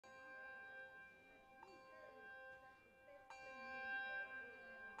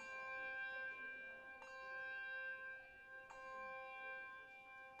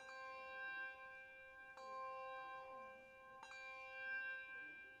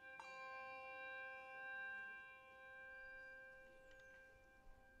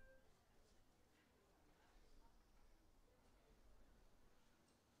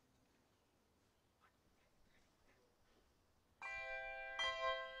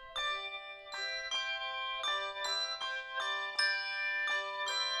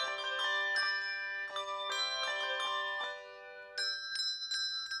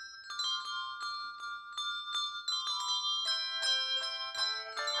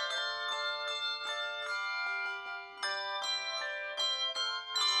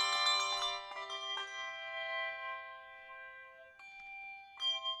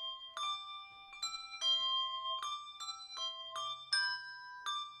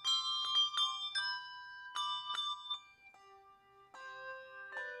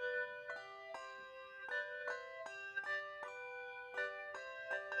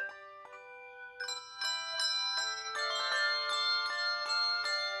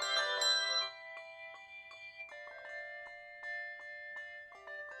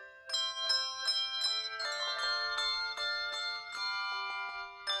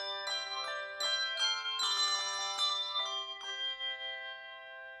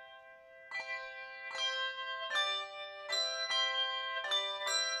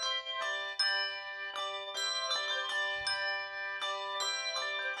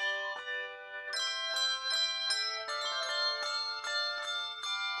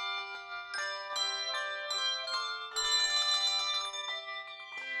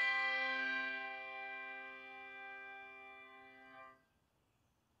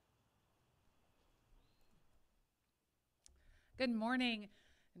Good morning.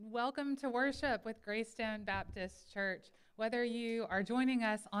 Welcome to worship with Greystone Baptist Church. Whether you are joining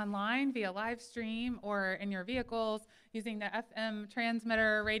us online via live stream or in your vehicles using the FM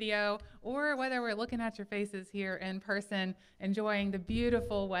transmitter radio, or whether we're looking at your faces here in person, enjoying the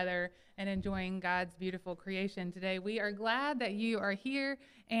beautiful weather and enjoying God's beautiful creation today, we are glad that you are here,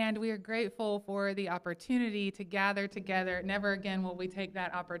 and we are grateful for the opportunity to gather together. Never again will we take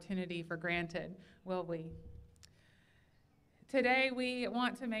that opportunity for granted, will we? Today, we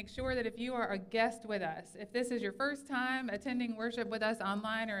want to make sure that if you are a guest with us, if this is your first time attending worship with us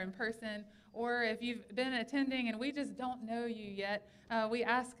online or in person, or if you've been attending and we just don't know you yet, I'm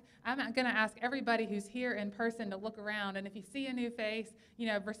going to ask everybody who's here in person to look around. And if you see a new face,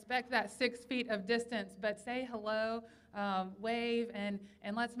 respect that 6 feet of distance, but say hello, wave, and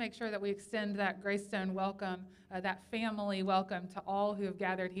let's make sure that we extend that Greystone welcome, that family welcome to all who have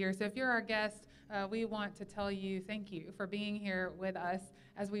gathered here. So if you're our guest, we want to tell you thank you for being here with us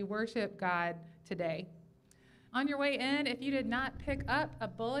as we worship God today. On your way in, if you did not pick up a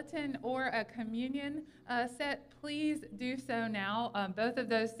bulletin or a communion set, please do so now. Both of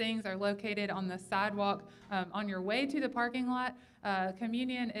those things are located on the sidewalk on your way to the parking lot.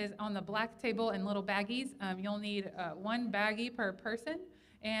 Communion is on the black table in little baggies. You'll need one baggie per person.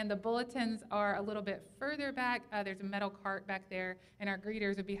 And the bulletins are a little bit further back. There's a metal cart back there, and our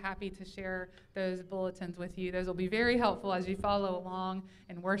greeters would be happy to share those bulletins with you. Those will be very helpful as you follow along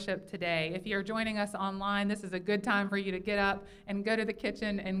in worship today. If you're joining us online, this is a good time for you to get up and go to the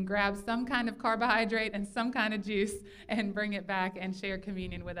kitchen and grab some kind of carbohydrate and some kind of juice and bring it back and share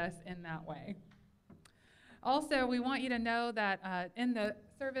communion with us in that way. Also, we want you to know that in the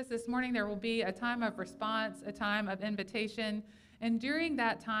service this morning, there will be a time of response, a time of invitation. And during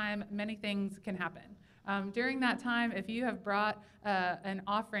that time, many things can happen. During that time, if you have brought an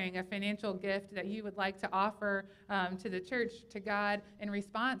offering, a financial gift that you would like to offer to the church, to God, in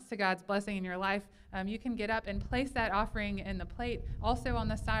response to God's blessing in your life, you can get up and place that offering in the plate, also on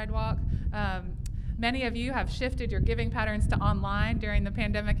the sidewalk. Many of you have shifted your giving patterns to online during the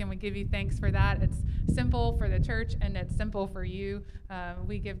pandemic, and we give you thanks for that. It's simple for the church, and it's simple for you.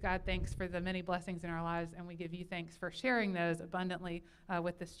 We give God thanks for the many blessings in our lives, and we give you thanks for sharing those abundantly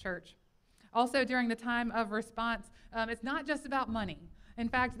with this church. Also, during the time of response, it's not just about money. In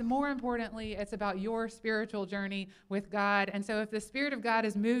fact, more importantly, it's about your spiritual journey with God. And so if the Spirit of God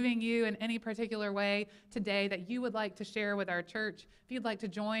is moving you in any particular way today that you would like to share with our church, if you'd like to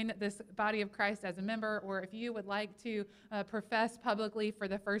join this body of Christ as a member, or if you would like to profess publicly for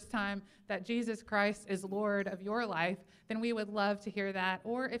the first time that Jesus Christ is Lord of your life, then we would love to hear that.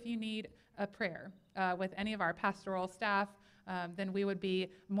 Or if you need a prayer with any of our pastoral staff, then we would be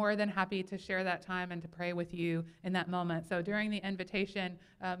more than happy to share that time and to pray with you in that moment. So during the invitation,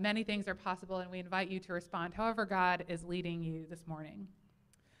 many things are possible, and we invite you to respond however God is leading you this morning.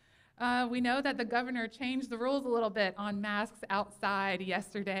 We know that the governor changed the rules a little bit on masks outside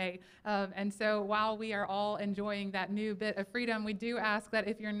yesterday. And so while we are all enjoying that new bit of freedom, we do ask that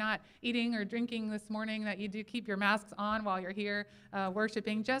if you're not eating or drinking this morning, that you do keep your masks on while you're here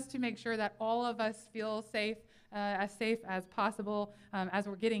worshiping, just to make sure that all of us feel safe as possible as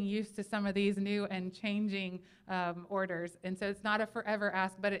we're getting used to some of these new and changing orders. And so it's not a forever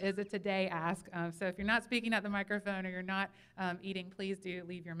ask, but it is a today ask. So if you're not speaking at the microphone or you're not eating, please do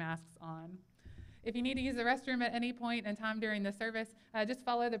leave your masks on. If you need to use the restroom at any point in time during the service, just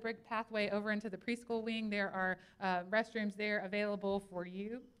follow the brick pathway over into the preschool wing. There are restrooms there available for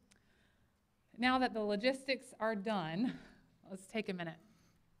you. Now that the logistics are done, let's take a minute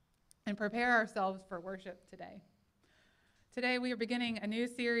and prepare ourselves for worship today. Today we are beginning a new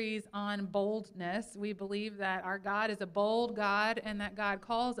series on boldness. We believe that our God is a bold God, and that God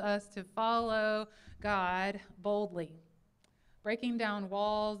calls us to follow God boldly, breaking down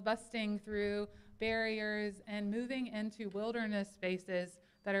walls, busting through barriers, and moving into wilderness spaces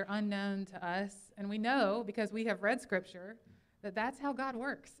that are unknown to us. And we know, because we have read Scripture, that that's how God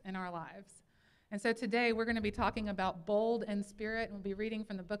works in our lives. And so today we're going to be talking about bold in spirit, and we'll be reading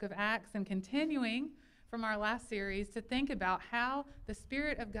from the book of Acts and continuing from our last series to think about how the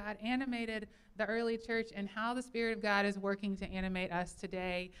Spirit of God animated the early church and how the Spirit of God is working to animate us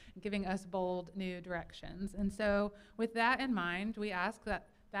today, giving us bold new directions. And so with that in mind, we ask that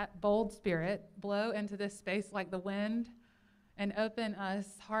that bold Spirit blow into this space like the wind and open us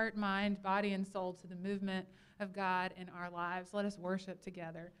heart, mind, body, and soul to the movement of God in our lives. Let us worship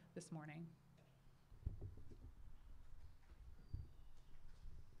together this morning.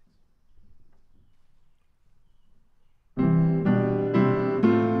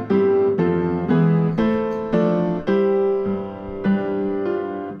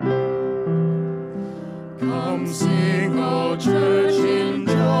 Come sing, O church.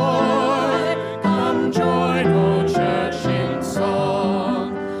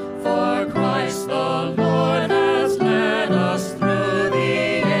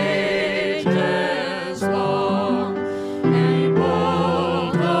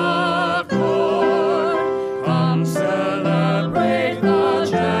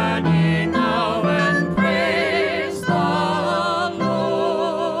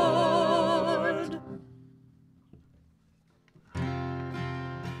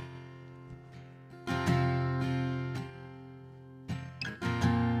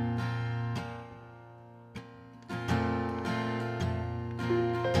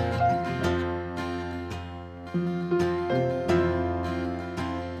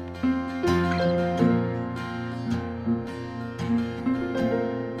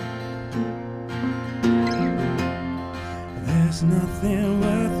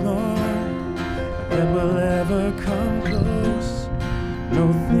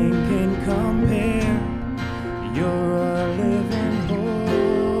 Nothing can compare. You're a living hope.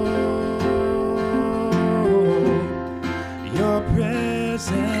 Your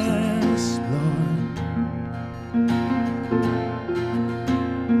presence, Lord.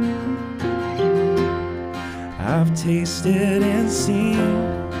 I've tasted and seen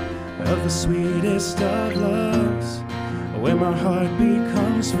of the sweetest of loves, where my heart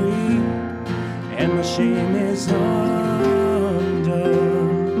becomes free and my shame is undone.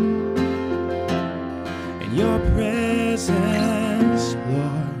 In your presence,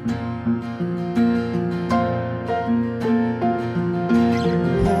 Lord.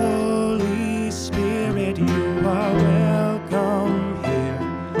 Holy Spirit, you are welcome here.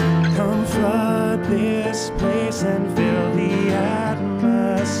 Come flood this place and fill the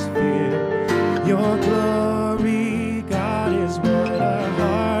atmosphere. Your glory, God, is what our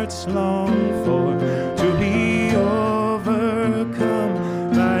hearts long for, to be overcome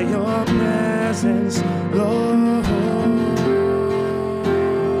by your presence, Lord.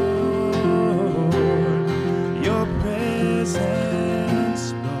 Your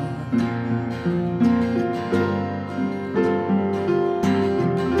presence, Lord.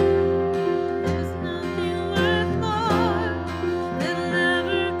 There's nothing worth more that'll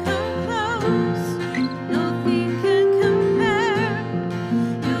ever come close. Nothing can compare.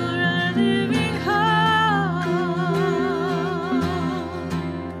 You're a living hope.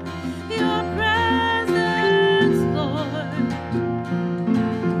 Your presence, Lord.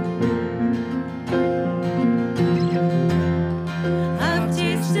 I've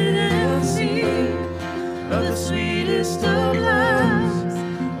tasted and seen of the sweetest of loves,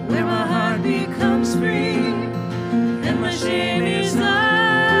 where my heart becomes free and my shame is undone.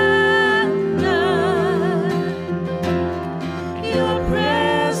 Your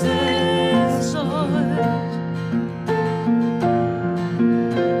presence, Lord.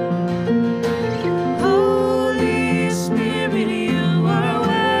 Holy Spirit, you are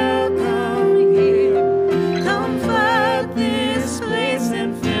welcome here. Come flood this place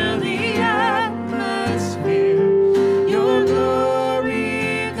and fill the atmosphere. Your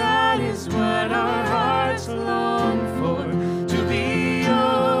glory, God, is what our hearts long for, to be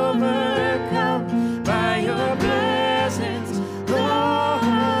overcome by your presence, Lord.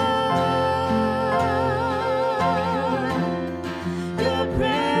 Your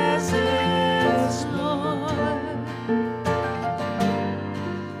presence, Lord.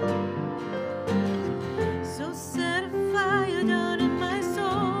 So set a fire down in my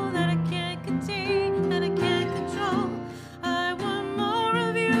soul that I can't contain, that I can't control. I want more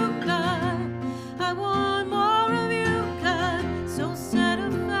of you, God. I want more of you, God. So set a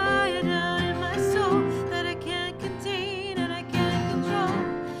fire down in my soul that I can't contain and I can't control.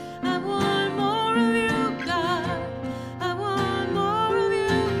 I want more of you, God. I want more of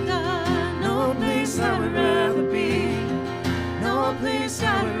you, God. No place I would rather be. No place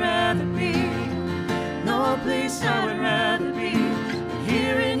I would rather be. No place I would rather be than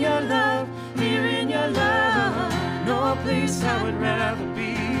here in your love, here in your love. No place I would rather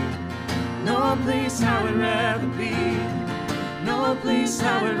be. No place I would rather be. No place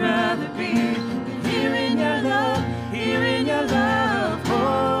I would rather be than here in your love, here in your love.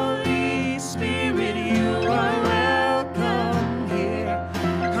 Holy Spirit, you are welcome here.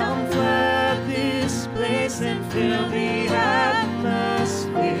 Come flood this place and fill the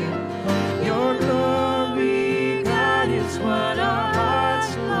atmosphere. Your glory, God, is what our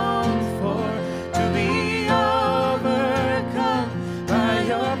hearts long for, to be overcome by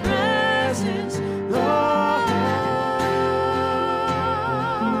your presence, Lord.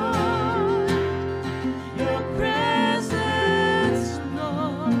 Your presence,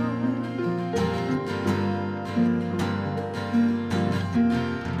 Lord.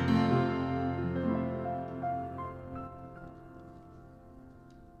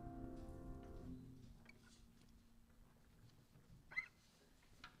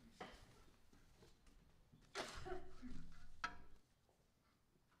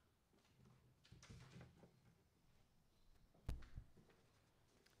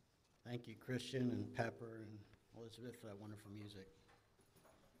 Thank you, Christian and Pepper and Elizabeth, for that wonderful music.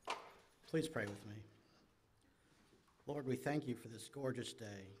 Please pray with me. Lord, we thank you for this gorgeous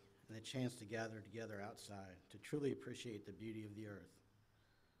day and the chance to gather together outside to truly appreciate the beauty of the earth.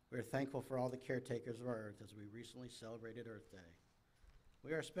 We are thankful for all the caretakers of our earth as we recently celebrated Earth Day.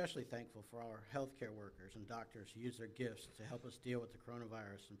 We are especially thankful for our healthcare workers and doctors who use their gifts to help us deal with the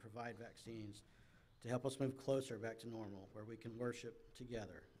coronavirus and provide vaccines to help us move closer back to normal, where we can worship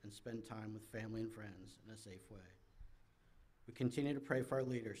together and spend time with family and friends in a safe way. We continue to pray for our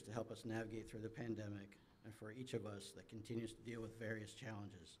leaders to help us navigate through the pandemic and for each of us that continues to deal with various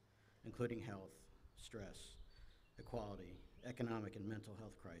challenges, including health, stress, equality, economic and mental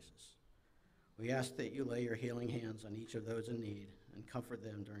health crisis. We ask that you lay your healing hands on each of those in need and comfort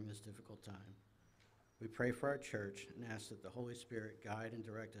them during this difficult time. We pray for our church and ask that the Holy Spirit guide and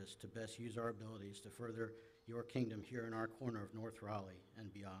direct us to best use our abilities to further your kingdom here in our corner of North Raleigh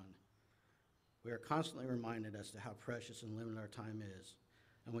and beyond. We are constantly reminded as to how precious and limited our time is,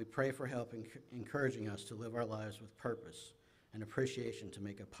 and we pray for help in encouraging us to live our lives with purpose and appreciation to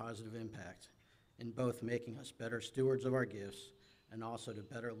make a positive impact in both making us better stewards of our gifts and also to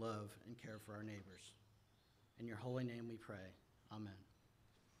better love and care for our neighbors. In your holy name we pray. Amen.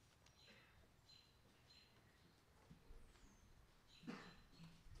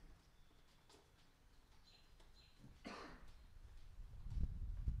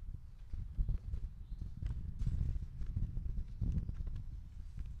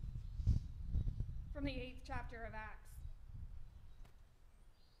 From the 8th chapter of Acts.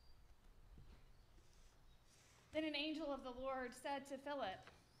 Then an angel of the Lord said to Philip,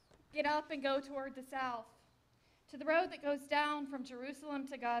 "Get up and go toward the south, to the road that goes down from Jerusalem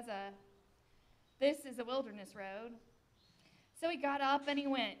to Gaza. This is a wilderness road." So he got up and he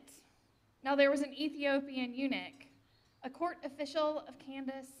went. Now there was an Ethiopian eunuch, a court official of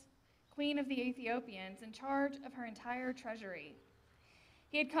Candace, queen of the Ethiopians, in charge of her entire treasury.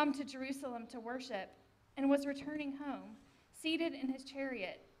 He had come to Jerusalem to worship and was returning home, seated in his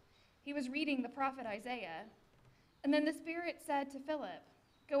chariot. He was reading the prophet Isaiah. And then the Spirit said to Philip,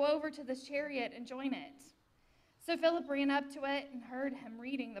 "Go over to this chariot and join it." So Philip ran up to it and heard him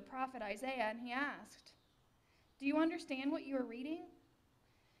reading the prophet Isaiah, and he asked, "Do you understand what you are reading?"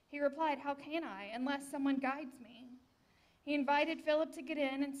 He replied, "How can I, unless someone guides me?" He invited Philip to get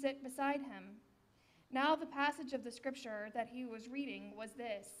in and sit beside him. Now the passage of the scripture that he was reading was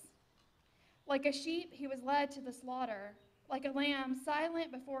this: "Like a sheep he was led to the slaughter, like a lamb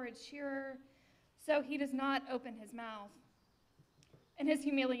silent before its shearer, so he does not open his mouth. In his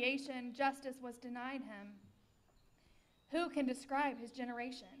humiliation, justice was denied him. Who can describe his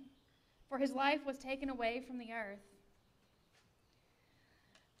generation? For his life was taken away from the earth."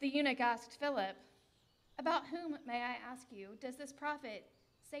 The eunuch asked Philip, "About whom, may I ask you, does this prophet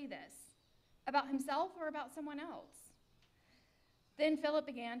say this? About himself or about someone else?" Then Philip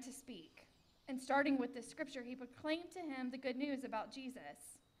began to speak, and starting with this scripture, he proclaimed to him the good news about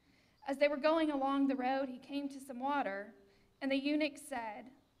Jesus. As they were going along the road, he came to some water, and the eunuch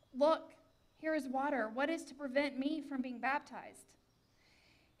said, "Look, here is water. What is to prevent me from being baptized?"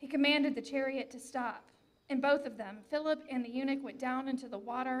 He commanded the chariot to stop, and both of them, Philip and the eunuch, went down into the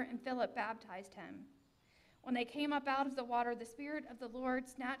water, and Philip baptized him. When they came up out of the water, the Spirit of the Lord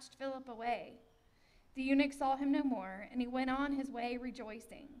snatched Philip away. The eunuch saw him no more, and he went on his way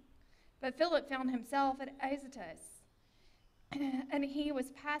rejoicing. But Philip found himself at Azotus, and he was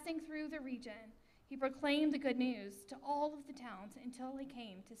passing through the region. He proclaimed the good news to all of the towns until he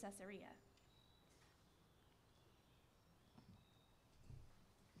came to Caesarea.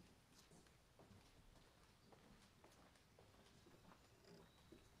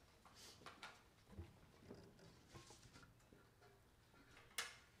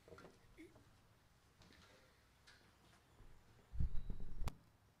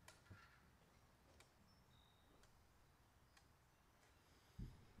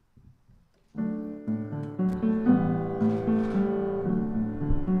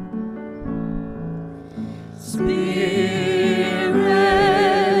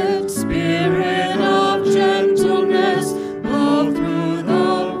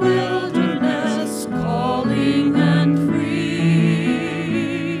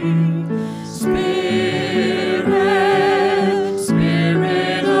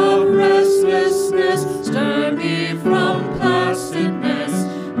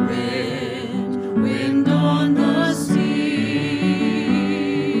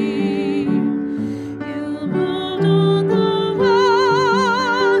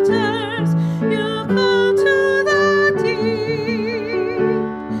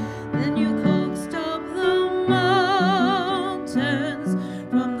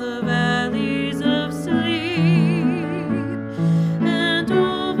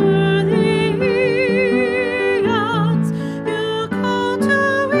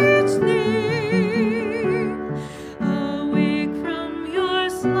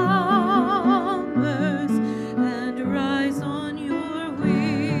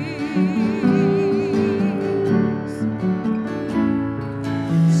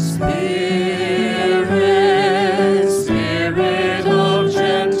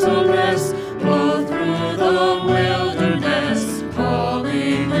 the wilderness,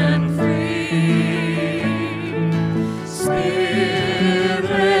 calling and free.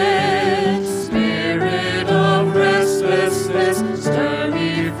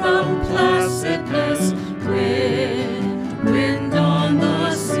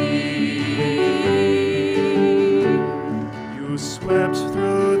 swept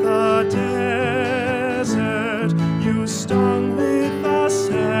through the desert, you stung with the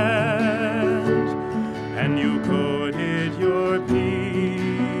sand, and you coated your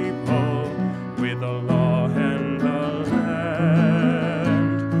people with the law and the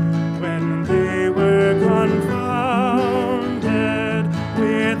land. When they were confounded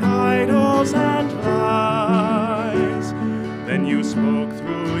with idols and lies, then you spoke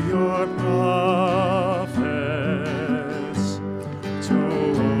through your prophets to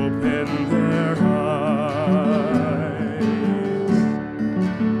open their eyes.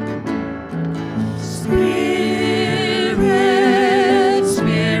 Spirit,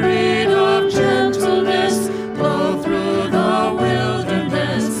 Spirit of gentleness, blow through the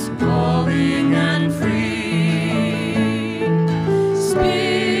wilderness, calling and free.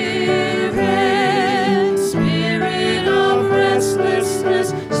 Spirit, Spirit of restlessness,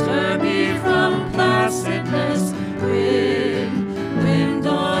 stir me from placidness, wind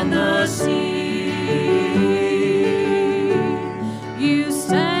on the sea. You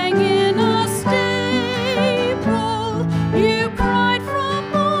sang in a stable, you cried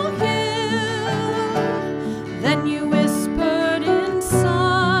from a hill, then you whispered in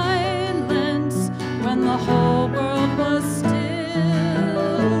silence when the whole world was still.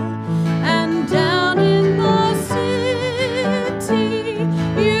 And down in the city,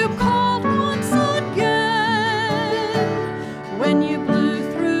 you called once again when you blew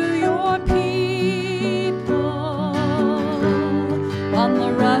through your people on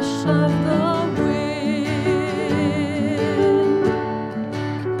the rush of the wind.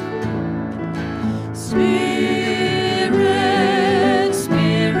 Spirit,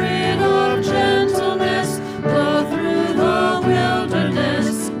 Spirit of gentleness, blow through the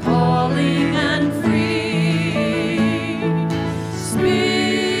wilderness, calling and free.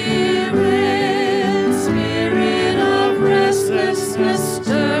 Spirit, Spirit of restlessness,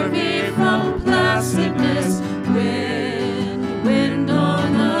 stir me from placidness, wind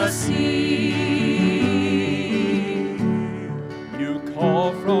on the sea. You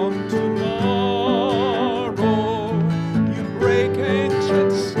call from tomorrow, you break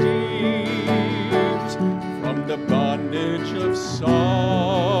ancient schemes from the bondage of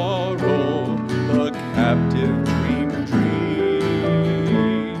sorrow, the captive dream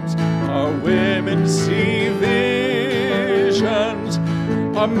dreams. Our women see visions,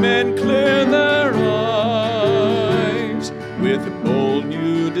 our men clear their eyes with bold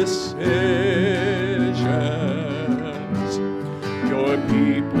new decisions. Your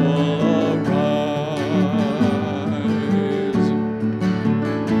people arise.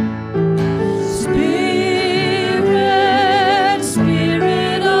 Spirit,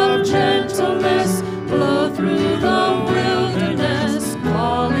 Spirit of gentleness, blow through the wilderness,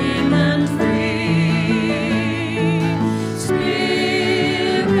 calling and free.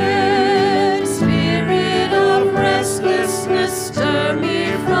 Spirit, Spirit of restlessness, stir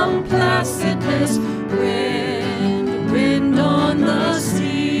me from placidness, wind on the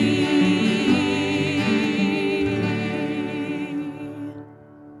sea.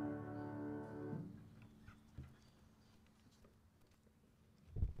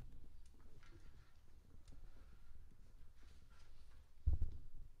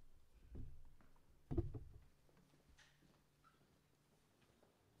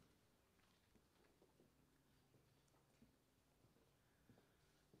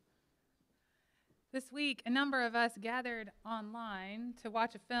 This week, a number of us gathered online to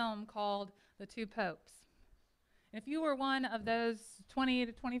watch a film called The Two Popes. And if you were one of those 20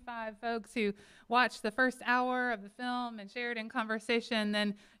 to 25 folks who watched the first hour of the film and shared in conversation,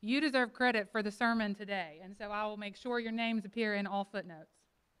 then you deserve credit for the sermon today. And so I will make sure your names appear in all footnotes.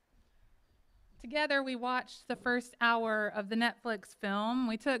 Together, we watched the first hour of the Netflix film.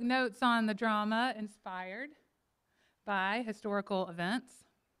 We took notes on the drama inspired by historical events,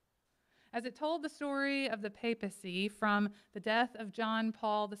 as it told the story of the papacy from the death of John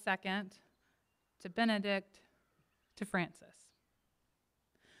Paul II to Benedict to Francis.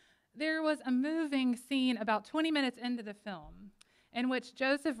 There was a moving scene about 20 minutes into the film in which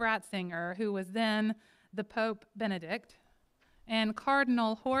Joseph Ratzinger, who was then the Pope Benedict, and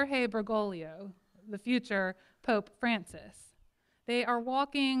Cardinal Jorge Bergoglio, the future Pope Francis, they are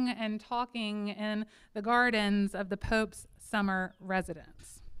walking and talking in the gardens of the Pope's summer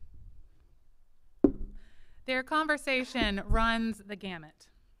residence. Their conversation runs the gamut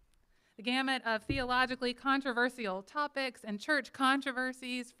of theologically controversial topics and church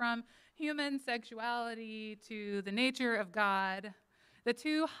controversies, from human sexuality to the nature of God. The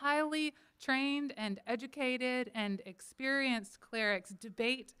two highly trained and educated and experienced clerics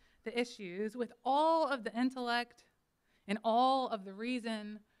debate the issues with all of the intellect in all of the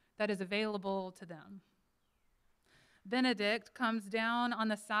reason that is available to them. Benedict comes down on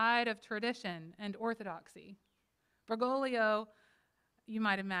the side of tradition and orthodoxy. Bergoglio, you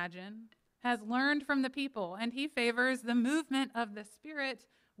might imagine, has learned from the people, and he favors the movement of the Spirit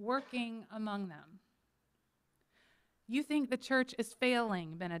working among them. You think the church is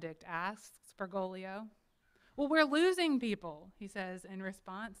failing, Benedict asks Bergoglio. Well, we're losing people, he says in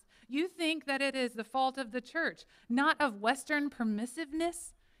response. You think that it is the fault of the church, not of Western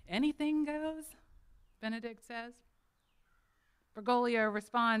permissiveness? Anything goes, Benedict says. Bergoglio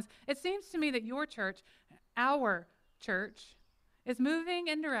responds, it seems to me that your church, our church, is moving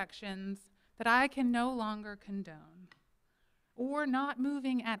in directions that I can no longer condone, or not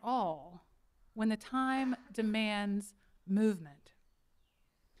moving at all when the time demands movement.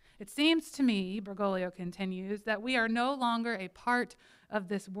 It seems to me, Bergoglio continues, that we are no longer a part of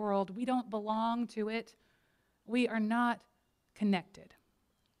this world. We don't belong to it. We are not connected.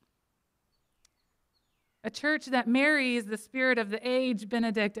 A church that marries the spirit of the age,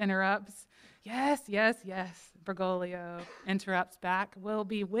 Benedict interrupts. Yes, Bergoglio interrupts back, will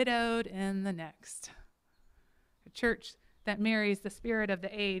be widowed in the next. A church that marries the spirit of the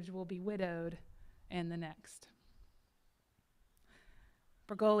age will be widowed in the next.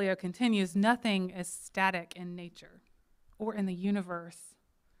 Bergoglio continues, nothing is static in nature or in the universe,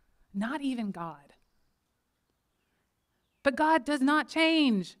 not even God. But God does not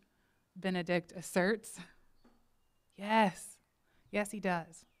change, Benedict asserts. Yes, he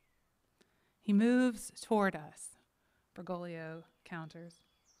does. He moves toward us, Bergoglio counters.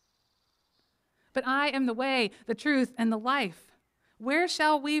 But I am the way, the truth, and the life. Where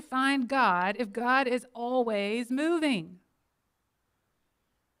shall we find God if God is always moving?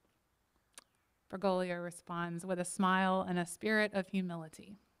 Bergoglio responds with a smile and a spirit of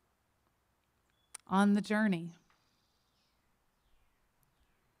humility. On the journey.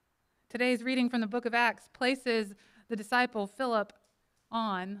 Today's reading from the book of Acts places the disciple Philip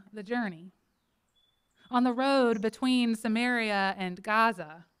on the journey, on the road between Samaria and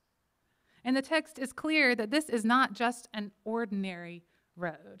Gaza. And the text is clear that this is not just an ordinary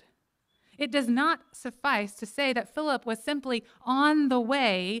road. It does not suffice to say that Philip was simply on the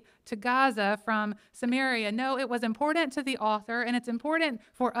way to Gaza from Samaria. No, it was important to the author, and it's important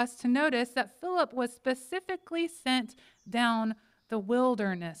for us to notice that Philip was specifically sent down the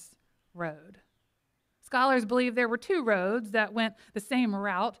wilderness road. Scholars believe there were two roads that went the same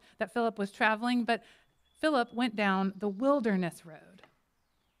route that Philip was traveling, but Philip went down the wilderness road.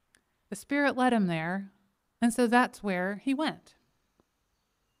 The Spirit led him there, and so that's where he went.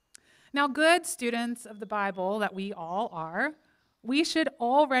 Now, good students of the Bible that we all are, we should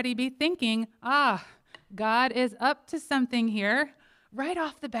already be thinking, God is up to something here right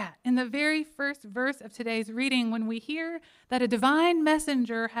off the bat. In the very first verse of today's reading, when we hear that a divine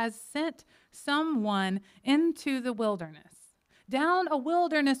messenger has sent someone into the wilderness, down a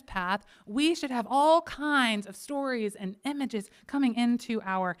wilderness path, we should have all kinds of stories and images coming into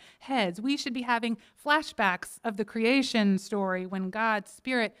our heads. We should be having flashbacks of the creation story when God's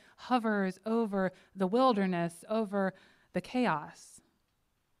Spirit hovers over the wilderness, over the chaos.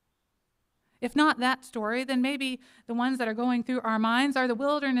 If not that story, then maybe the ones that are going through our minds are the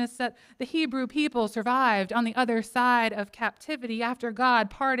wilderness that the Hebrew people survived on the other side of captivity after God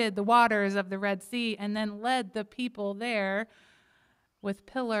parted the waters of the Red Sea and then led the people there with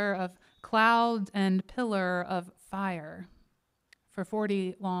pillar of clouds and pillar of fire for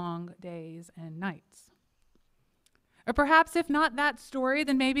 40 long days and nights. Or perhaps if not that story,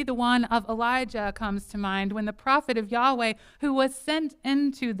 then maybe the one of Elijah comes to mind when the prophet of Yahweh, who was sent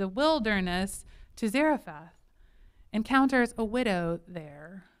into the wilderness to Zarephath, encounters a widow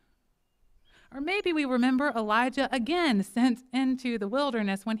there. Or maybe we remember Elijah again sent into the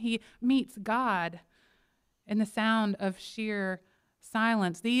wilderness when he meets God in the sound of sheer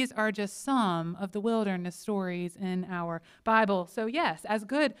silence. These are just some of the wilderness stories in our Bible. So yes, as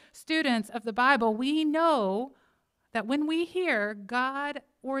good students of the Bible, we know that when we hear God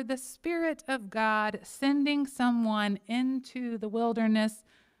or the Spirit of God sending someone into the wilderness,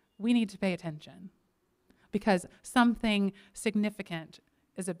 we need to pay attention because something significant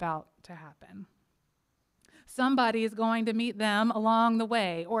is about to happen. Somebody is going to meet them along the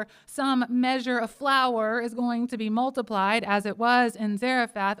way, or some measure of flour is going to be multiplied as it was in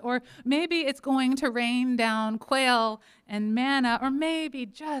Zarephath, or maybe it's going to rain down quail and manna, or maybe,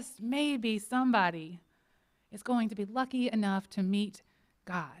 just maybe, somebody is going to be lucky enough to meet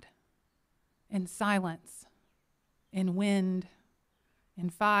God in silence, in wind, in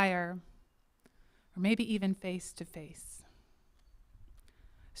fire, or maybe even face to face.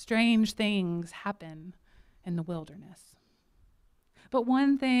 Strange things happen in the wilderness. But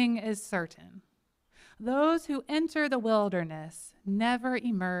one thing is certain: those who enter the wilderness never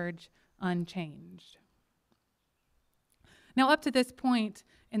emerge unchanged. Now, up to this point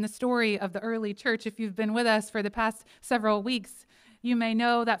in the story of the early church, if you've been with us for the past several weeks, you may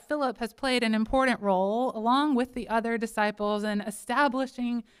know that Philip has played an important role, along with the other disciples, in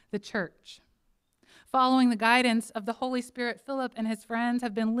establishing the church. Following the guidance of the Holy Spirit, Philip and his friends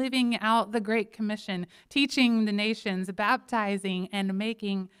have been living out the Great Commission, teaching the nations, baptizing, and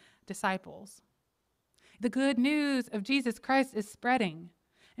making disciples. The good news of Jesus Christ is spreading.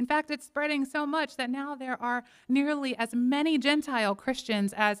 In fact, it's spreading so much that now there are nearly as many Gentile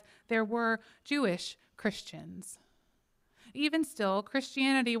Christians as there were Jewish Christians. Even still,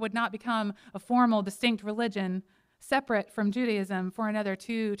 Christianity would not become a formal, distinct religion separate from Judaism for another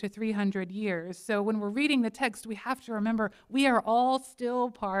 200 to 300 years. So when we're reading the text, we have to remember we are all still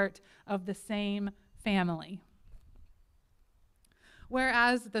part of the same family.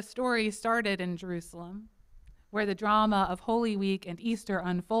 Whereas the story started in Jerusalem, where the drama of Holy Week and Easter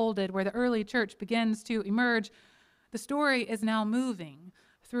unfolded, where the early church begins to emerge, the story is now moving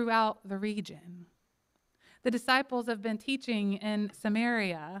throughout the region. The disciples have been teaching in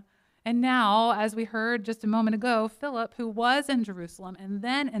Samaria, and now, as we heard just a moment ago, Philip, who was in Jerusalem and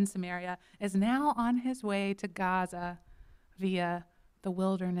then in Samaria, is now on his way to Gaza via the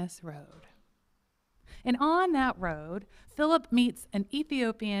Wilderness Road. And on that road, Philip meets an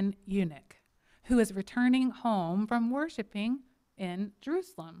Ethiopian eunuch who is returning home from worshiping in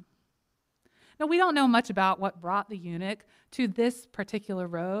Jerusalem. Now, we don't know much about what brought the eunuch to this particular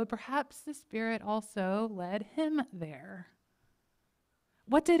road. Perhaps the Spirit also led him there.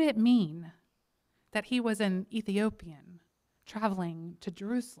 What did it mean that he was an Ethiopian traveling to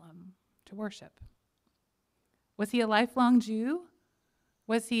Jerusalem to worship? Was he a lifelong Jew?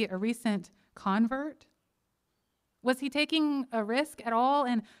 Was he a recent convert? Was he taking a risk at all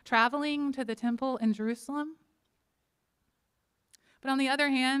in traveling to the temple in Jerusalem? But on the other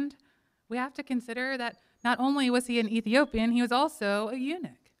hand, we have to consider that not only was he an Ethiopian, he was also a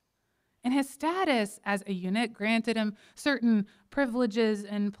eunuch. And his status as a eunuch granted him certain privileges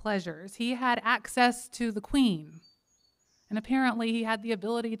and pleasures. He had access to the queen. And apparently he had the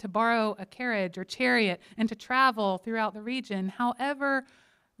ability to borrow a carriage or chariot and to travel throughout the region. However,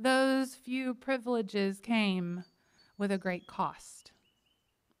 those few privileges came with a great cost.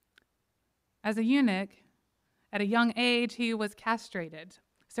 As a eunuch, at a young age, he was castrated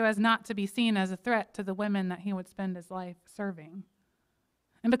so as not to be seen as a threat to the women that he would spend his life serving.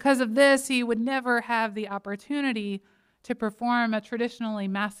 And because of this, he would never have the opportunity to perform a traditionally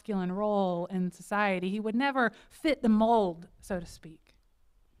masculine role in society. He would never fit the mold, so to speak.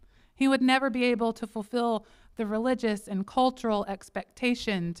 He would never be able to fulfill the religious and cultural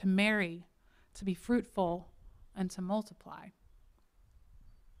expectation to marry, to be fruitful, and to multiply.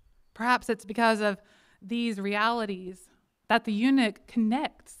 Perhaps it's because of these realities that the eunuch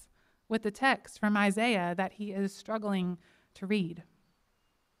connects with the text from Isaiah that he is struggling to read.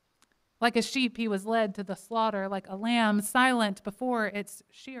 Like a sheep, he was led to the slaughter, like a lamb silent before its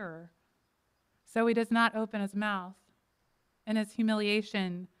shearer. So he does not open his mouth. In his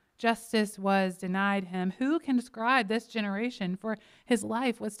humiliation, justice was denied him. Who can describe this generation? For his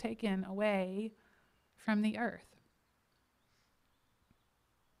life was taken away from the earth.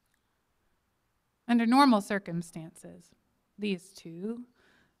 Under normal circumstances, these two,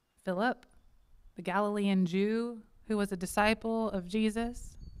 Philip, the Galilean Jew who was a disciple of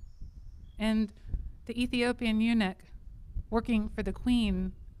Jesus, and the Ethiopian eunuch working for the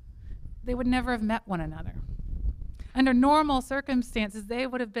queen, they would never have met one another. Under normal circumstances, they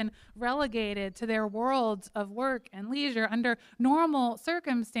would have been relegated to their worlds of work and leisure. Under normal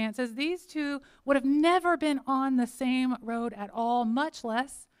circumstances, these two would have never been on the same road at all, much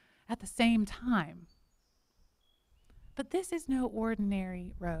less at the same time. But this is no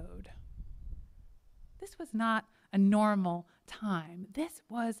ordinary road. This was not a normal time. This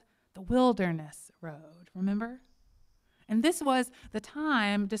was the wilderness road, remember? And this was the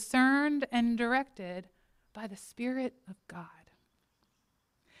time discerned and directed by the Spirit of God.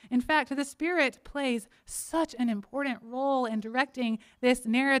 In fact, the Spirit plays such an important role in directing this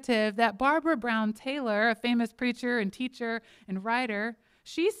narrative that Barbara Brown Taylor, a famous preacher and teacher and writer,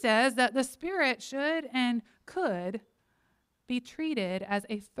 she says that the Spirit should and could be treated as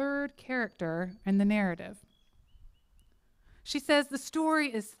a third character in the narrative. She says the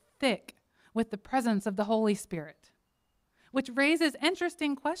story is thick with the presence of the Holy Spirit, which raises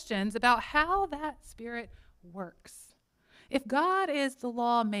interesting questions about how that Spirit works. If God is the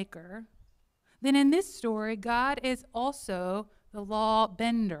lawmaker, then in this story, God is also the law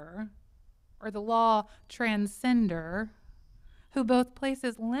bender or the law transcender, who both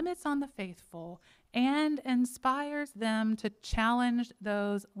places limits on the faithful and inspires them to challenge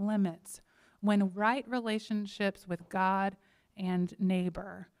those limits when right relationships with God and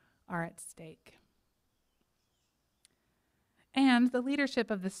neighbor are at stake. And the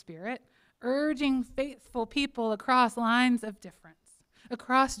leadership of the Spirit, urging faithful people across lines of difference,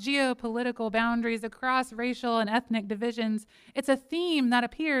 across geopolitical boundaries, across racial and ethnic divisions. It's a theme that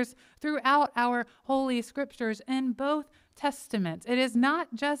appears throughout our Holy Scriptures in both Testaments. It is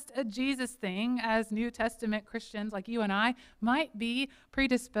not just a Jesus thing, as New Testament Christians like you and I might be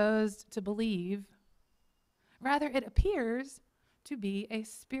predisposed to believe. Rather, it appears to be a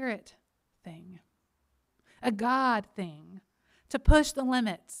Spirit thing, a God thing, to push the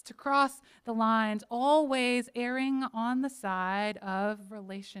limits, to cross the lines, always erring on the side of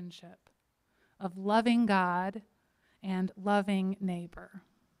relationship, of loving God and loving neighbor.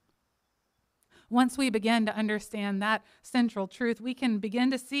 Once we begin to understand that central truth, we can begin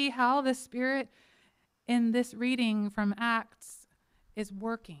to see how the Spirit in this reading from Acts is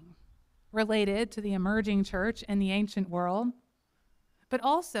working, related to the emerging church in the ancient world, but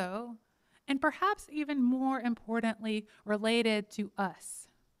also, and perhaps even more importantly, related to us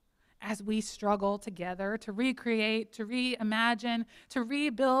as we struggle together to recreate, to reimagine, to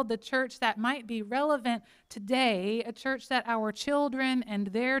rebuild the church that might be relevant today, a church that our children and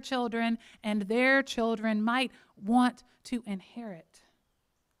their children might want to inherit.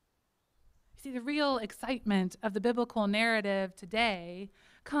 See, the real excitement of the biblical narrative today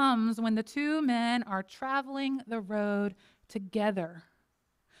comes when the two men are traveling the road together,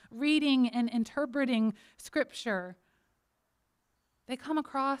 reading and interpreting Scripture. They come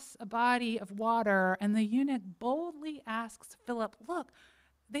across a body of water, and the eunuch boldly asks Philip, "Look,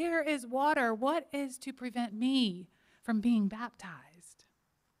 there is water. What is to prevent me from being baptized?"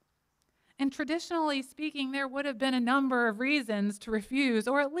 And traditionally speaking, there would have been a number of reasons to refuse,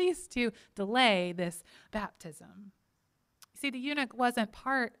 or at least to delay this baptism. See, the eunuch wasn't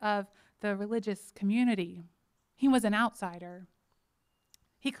part of the religious community. He was an outsider.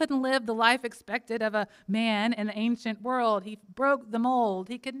 He couldn't live the life expected of a man in the ancient world. He broke the mold.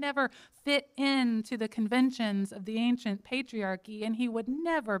 He could never fit into the conventions of the ancient patriarchy, and he would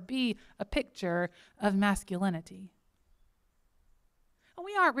never be a picture of masculinity. And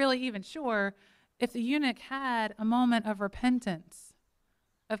we aren't really even sure if the eunuch had a moment of repentance,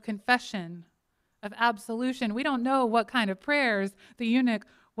 of confession, of absolution. We don't know what kind of prayers the eunuch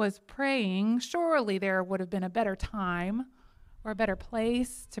was praying. Surely there would have been a better time or a better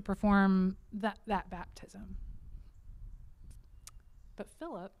place to perform that baptism. But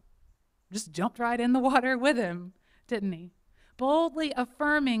Philip just jumped right in the water with him, didn't he? Boldly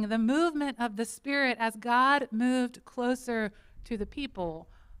affirming the movement of the Spirit as God moved closer to the people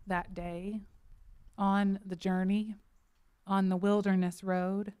that day on the journey, on the wilderness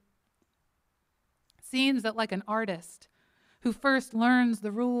road. Seems that like an artist who first learns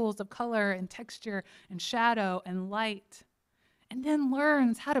the rules of color and texture and shadow and light, and then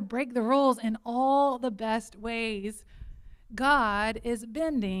learns how to break the rules in all the best ways, God is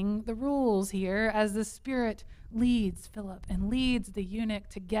bending the rules here as the Spirit leads Philip and leads the eunuch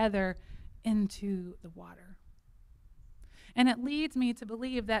together into the water. And it leads me to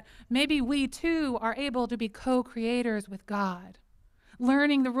believe that maybe we too are able to be co-creators with God,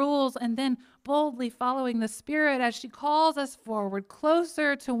 learning the rules and then boldly following the Spirit as she calls us forward,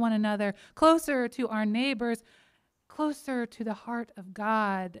 closer to one another, closer to our neighbors, closer to the heart of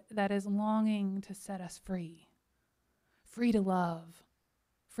God that is longing to set us free. Free to love,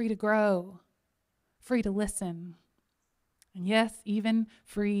 free to grow, free to listen, and yes, even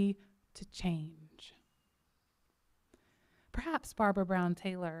free to change. Perhaps Barbara Brown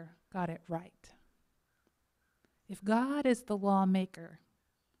Taylor got it right. If God is the lawmaker,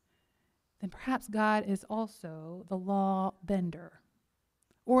 then perhaps God is also the law bender,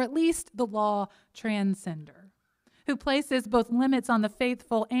 or at least the law transcender, who places both limits on the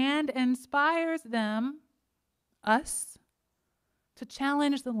faithful and inspires them, us, to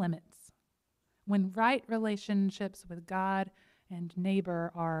challenge the limits when right relationships with God and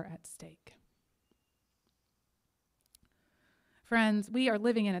neighbor are at stake. Friends, we are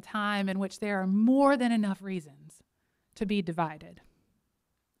living in a time in which there are more than enough reasons to be divided.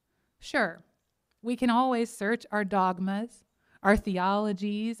 Sure, we can always search our dogmas, our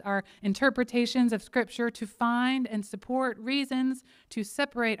theologies, our interpretations of Scripture to find and support reasons to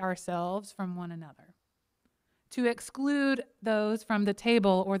separate ourselves from one another, to exclude those from the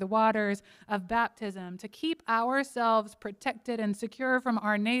table or the waters of baptism, to keep ourselves protected and secure from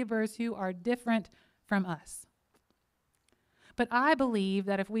our neighbors who are different from us. But I believe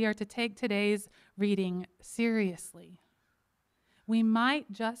that if we are to take today's reading seriously, we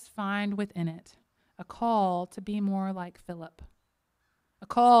might just find within it a call to be more like Philip, a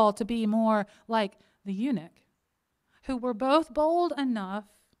call to be more like the eunuch, who were both bold enough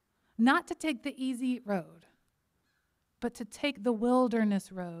not to take the easy road, but to take the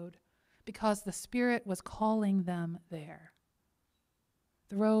wilderness road because the Spirit was calling them there.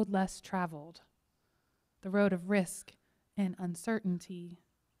 The road less traveled, the road of risk and uncertainty,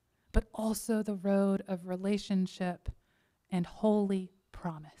 but also the road of relationship and holy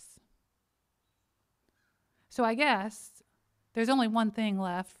promise. So I guess there's only one thing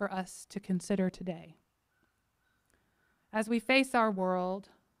left for us to consider today. As we face our world,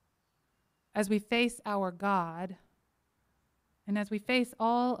 as we face our God, and as we face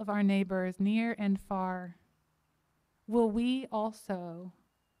all of our neighbors near and far, will we also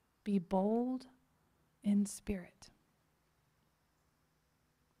be bold in spirit?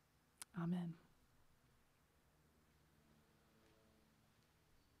 Amen.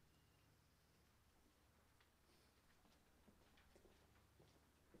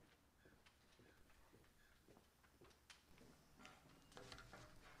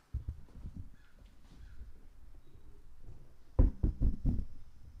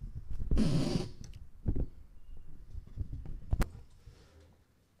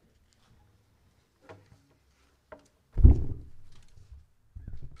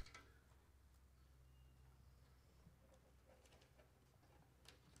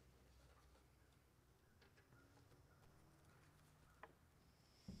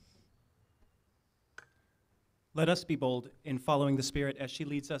 Let us be bold in following the Spirit as she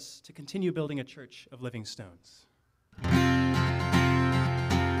leads us to continue building a church of living stones.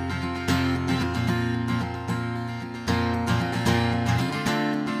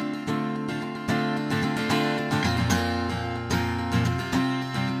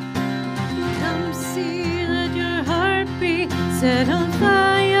 Come see, let your heart be set on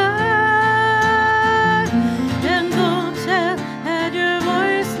fire, and go tell, add your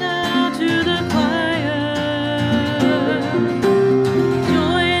voice now to the choir.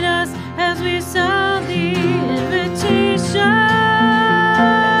 Join us as we sound the invitation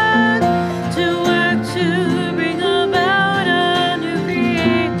to work to bring about a new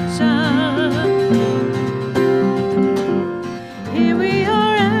creation. Here we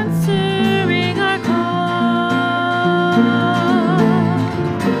are answering our call.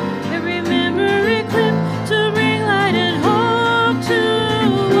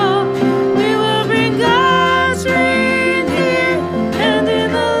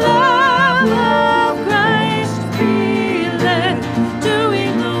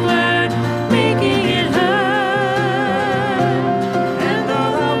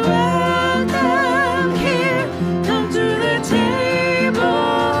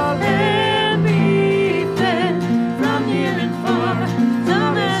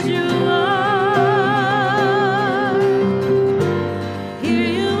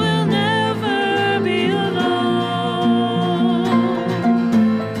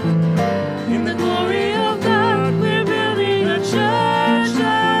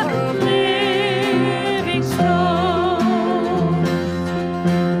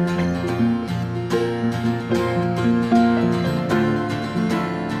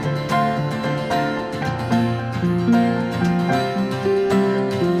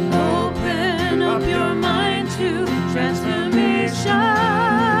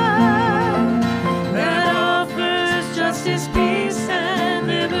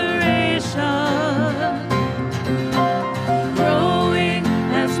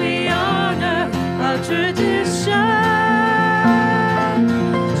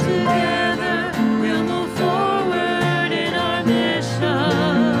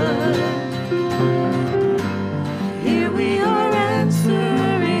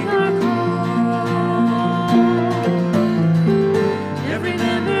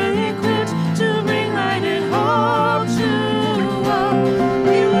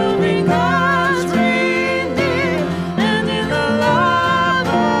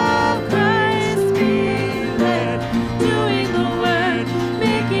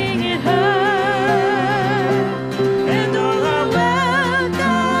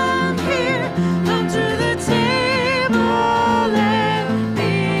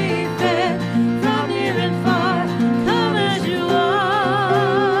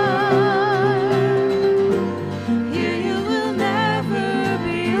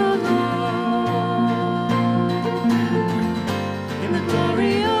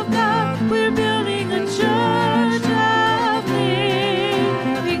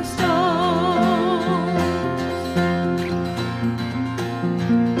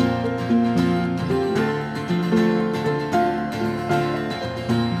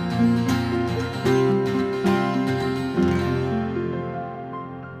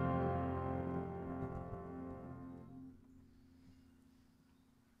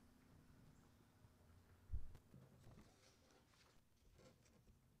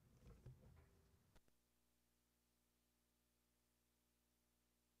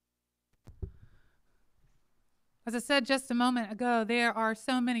 As I said just a moment ago, there are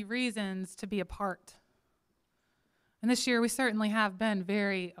so many reasons to be apart. And this year we certainly have been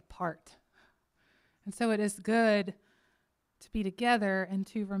very apart. And so it is good to be together and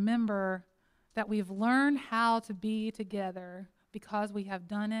to remember that we've learned how to be together because we have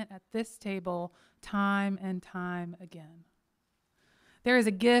done it at this table time and time again. There is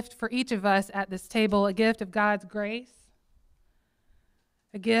a gift for each of us at this table, a gift of God's grace,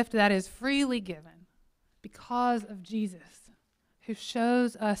 a gift that is freely given because of Jesus, who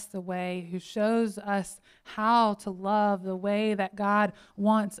shows us the way, who shows us how to love the way that God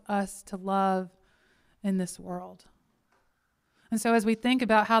wants us to love in this world. And so as we think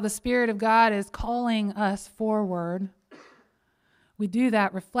about how the Spirit of God is calling us forward, we do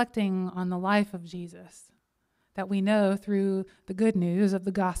that reflecting on the life of Jesus that we know through the good news of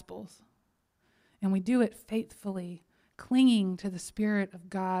the Gospels. And we do it faithfully, clinging to the Spirit of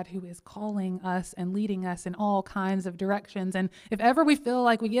God who is calling us and leading us in all kinds of directions. And if ever we feel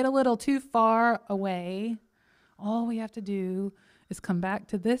like we get a little too far away, all we have to do is come back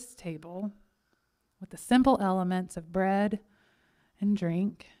to this table with the simple elements of bread and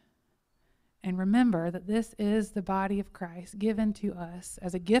drink, and remember that this is the body of Christ given to us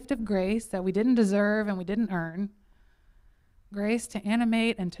as a gift of grace that we didn't deserve and we didn't earn. Grace to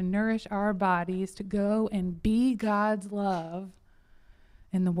animate and to nourish our bodies to go and be God's love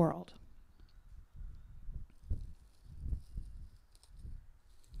in the world.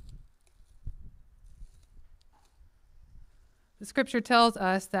 The scripture tells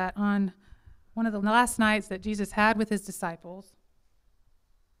us that on one of the last nights that Jesus had with his disciples,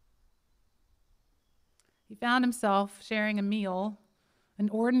 he found himself sharing a meal, an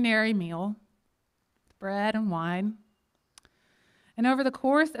ordinary meal, bread and wine. And over the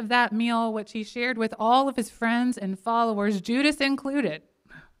course of that meal, which he shared with all of his friends and followers, Judas included,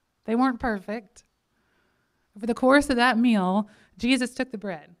 they weren't perfect. Over the course of that meal, Jesus took the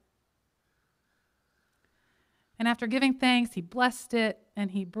bread. And after giving thanks, he blessed it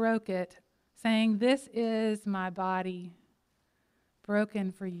and he broke it, saying, "This is my body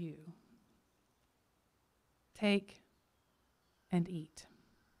broken for you. Take and eat."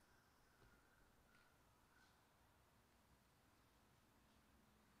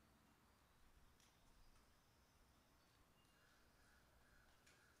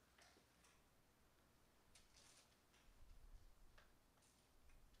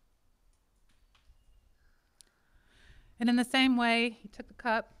 And in the same way, he took the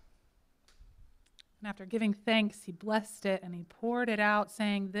cup, and after giving thanks, he blessed it and he poured it out,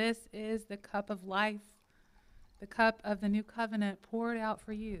 saying, "This is the cup of life, the cup of the new covenant poured out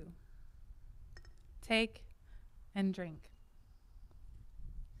for you. Take and drink."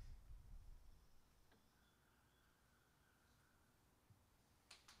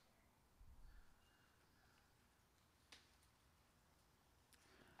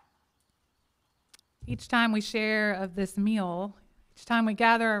 Each time we share of this meal, each time we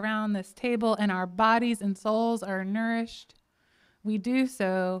gather around this table and our bodies and souls are nourished, we do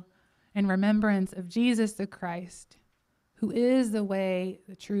so in remembrance of Jesus the Christ, who is the way,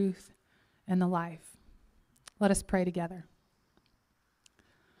 the truth, and the life. Let us pray together.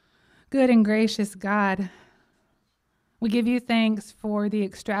 Good and gracious God, we give you thanks for the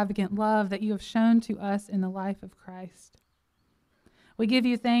extravagant love that you have shown to us in the life of Christ. We give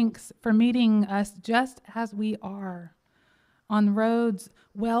you thanks for meeting us just as we are, on roads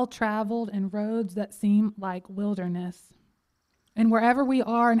well-traveled and roads that seem like wilderness. And wherever we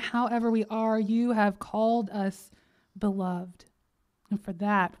are and however we are, you have called us beloved. And for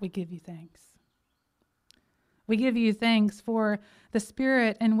that, we give you thanks. We give you thanks for the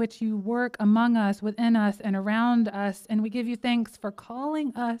spirit in which you work among us, within us, and around us. And we give you thanks for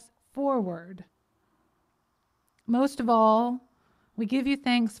calling us forward. Most of all, we give you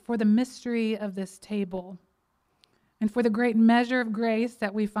thanks for the mystery of this table and for the great measure of grace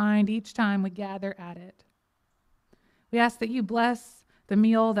that we find each time we gather at it. We ask that you bless the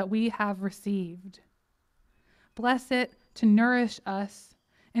meal that we have received. Bless it to nourish us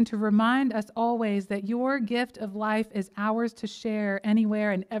and to remind us always that your gift of life is ours to share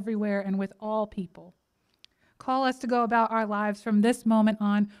anywhere and everywhere and with all people. Call us to go about our lives from this moment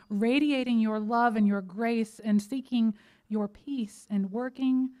on, radiating your love and your grace and seeking your peace and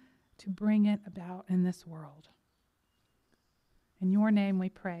working to bring it about in this world. In your name we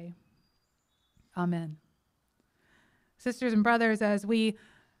pray. Amen. Sisters and brothers, as we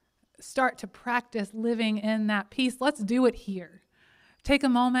start to practice living in that peace, let's do it here. Take a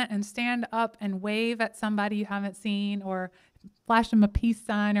moment and stand up and wave at somebody you haven't seen, or flash them a peace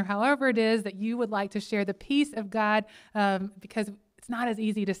sign, or however it is that you would like to share the peace of God, because It's not as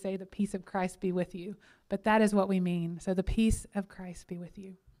easy to say the peace of Christ be with you, but that is what we mean. So the peace of Christ be with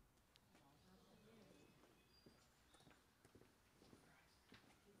you.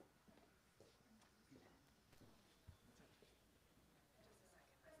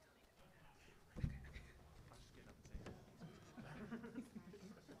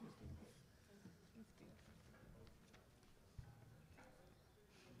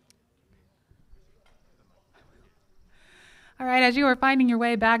 All right, as you are finding your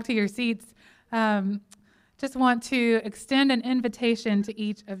way back to your seats, just want to extend an invitation to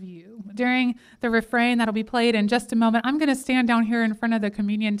each of you. During the refrain that'll be played in just a moment, I'm going to stand down here in front of the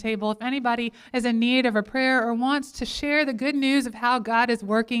communion table. If anybody is in need of a prayer or wants to share the good news of how God is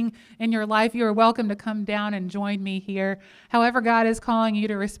working in your life, you are welcome to come down and join me here. However, God is calling you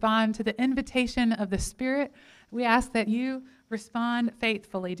to respond to the invitation of the Spirit, we ask that you respond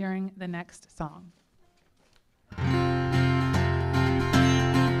faithfully during the next song.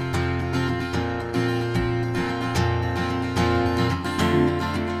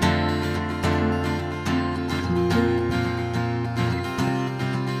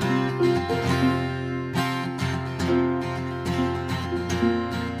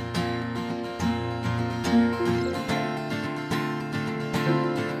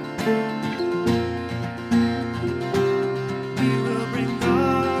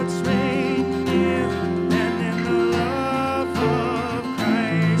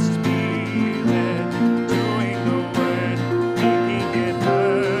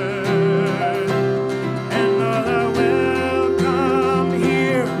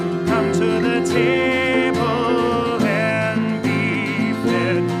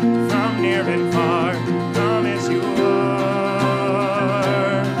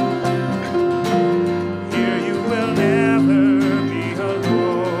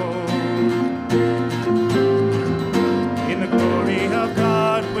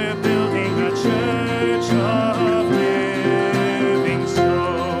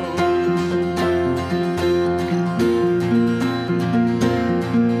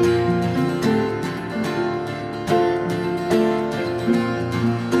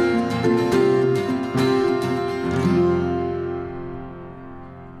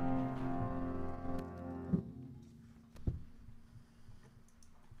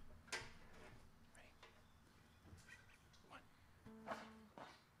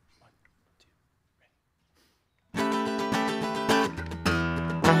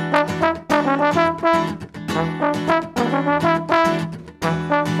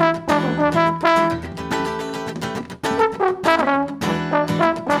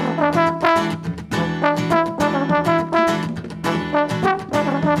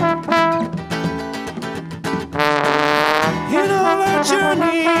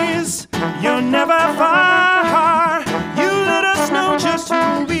 journeys, you're never far. You let us know just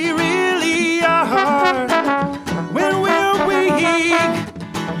who we really are. When we're weak,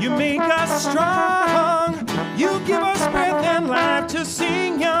 you make us strong. You give us breath and life to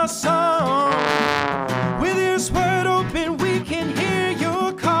sing your song. With ears wide open, we can hear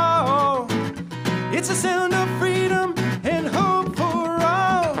your call. It's a sound of freedom and hope for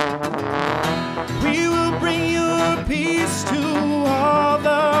all. We will bring your peace to all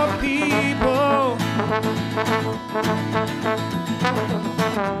the people.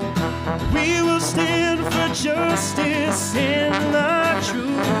 We will stand for justice and the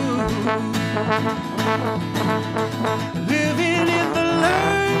truth. Living in the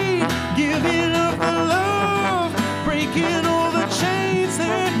light, giving up the love, breaking all the chains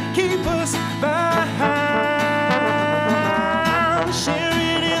that keep us bound.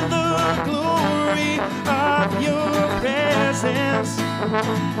 Sharing in the glory of your presence.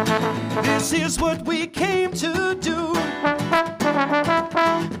 This is what we came to do.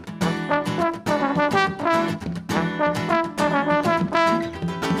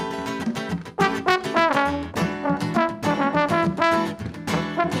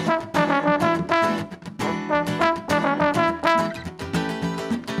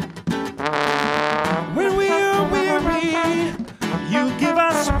 When we are weary, you give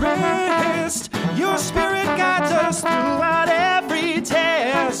us rest. Your spirit guides us throughout every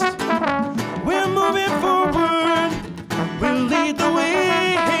test. We're moving forward, we'll lead the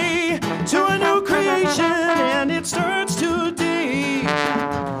way to a new creation, and it starts today.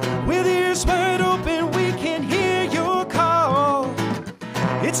 With ears wide open, we can hear your call.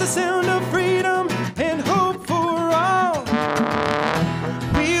 It's a sound of freedom and hope for all.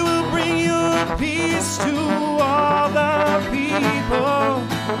 We will bring your peace to all the people.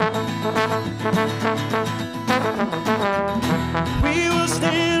 We will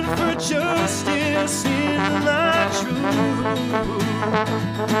stand for justice in the truth.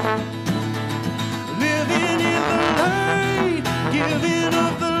 Living in the light, giving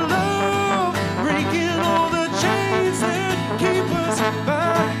of the love, breaking all the chains that keep us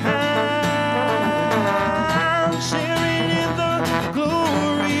bound, sharing in the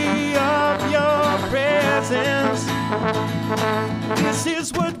glory of your presence. This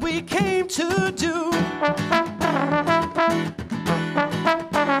is what we came to do.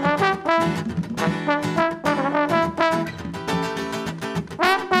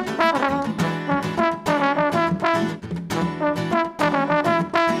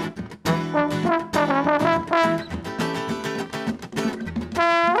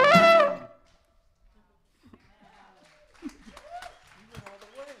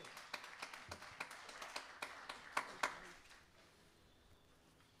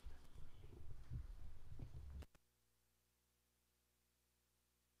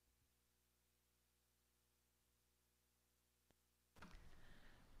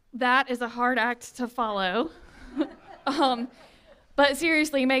 That is a hard act to follow. But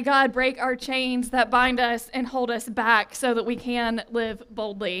seriously, may God break our chains that bind us and hold us back so that we can live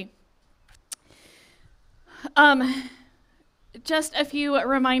boldly. Just a few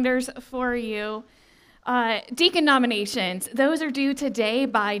reminders for you. Deacon nominations, those are due today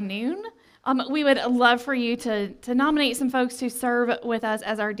by noon. We would love for you to nominate some folks to serve with us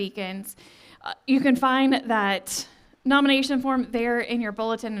as our deacons. You can find that nomination form there in your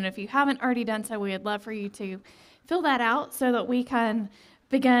bulletin, and if you haven't already done so, we would love for you to fill that out so that we can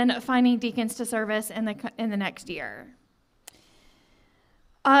begin finding deacons to service in the next year.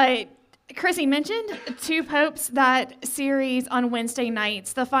 Chrissy mentioned Two Popes, that series on Wednesday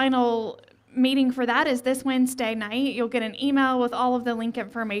nights. The final meeting for that is this Wednesday night. You'll get an email with all of the link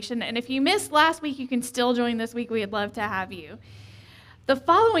information, and if you missed last week, you can still join this week. We'd love to have you. The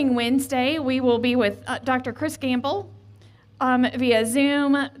following Wednesday, we will be with Dr. Chris Gamble via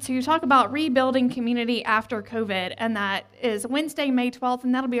Zoom to talk about rebuilding community after COVID, and that is Wednesday, May 12th,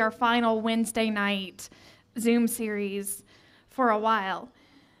 and that'll be our final Wednesday night Zoom series for a while.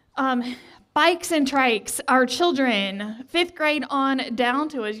 Bikes and trikes, our children, 5th grade on down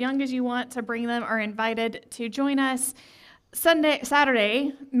to as young as you want to bring them, are invited to join us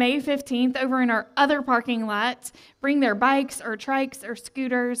Saturday, May 15th, over in our other parking lot. Bring their bikes or trikes or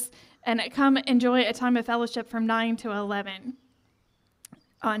scooters and come enjoy a time of fellowship from 9 to 11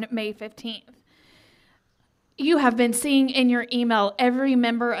 on May 15th. You have been seeing in your email, every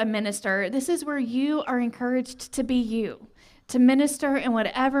member a minister. This is where you are encouraged to be you, to minister in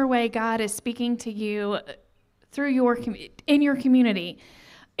whatever way God is speaking to you through in your community,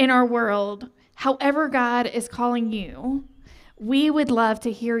 in our world, however God is calling you. We would love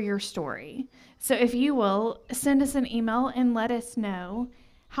to hear your story. So if you will, send us an email and let us know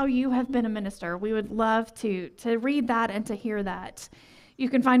how you have been a minister. We would love to read that and to hear that. You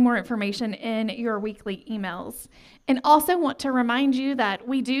can find more information in your weekly emails. And also want to remind you that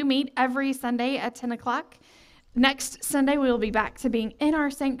we do meet every Sunday at 10 o'clock. Next Sunday, we will be back to being in our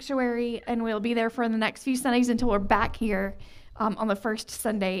sanctuary, and we'll be there for the next few Sundays until we're back here on the first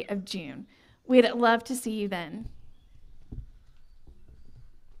Sunday of June. We'd love to see you then.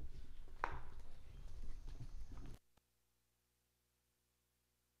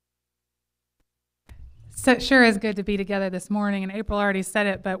 So it sure is good to be together this morning, and April already said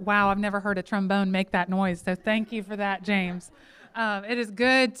it, but wow, I've never heard a trombone make that noise, so thank you for that, James. It is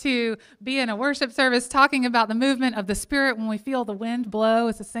good to be in a worship service talking about the movement of the Spirit when we feel the wind blow.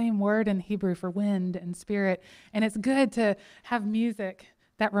 It's the same word in Hebrew for wind and spirit, and it's good to have music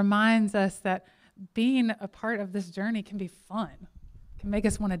that reminds us that being a part of this journey can be fun. Can make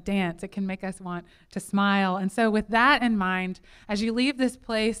us want to dance. It can make us want to smile. And so with that in mind, as you leave this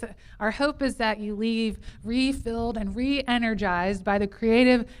place, our hope is that you leave refilled and re-energized by the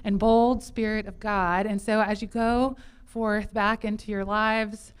creative and bold Spirit of God. And so as you go forth back into your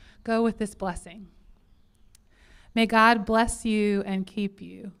lives, go with this blessing. May God bless you and keep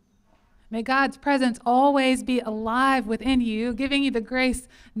you. May God's presence always be alive within you, giving you the grace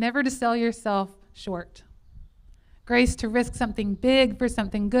never to sell yourself short. Grace to risk something big for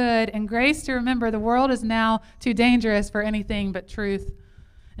something good, and grace to remember the world is now too dangerous for anything but truth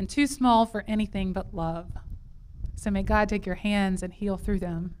and too small for anything but love. So may God take your hands and heal through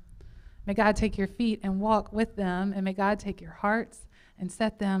them. May God take your feet and walk with them, and may God take your hearts and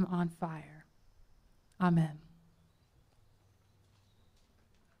set them on fire. Amen.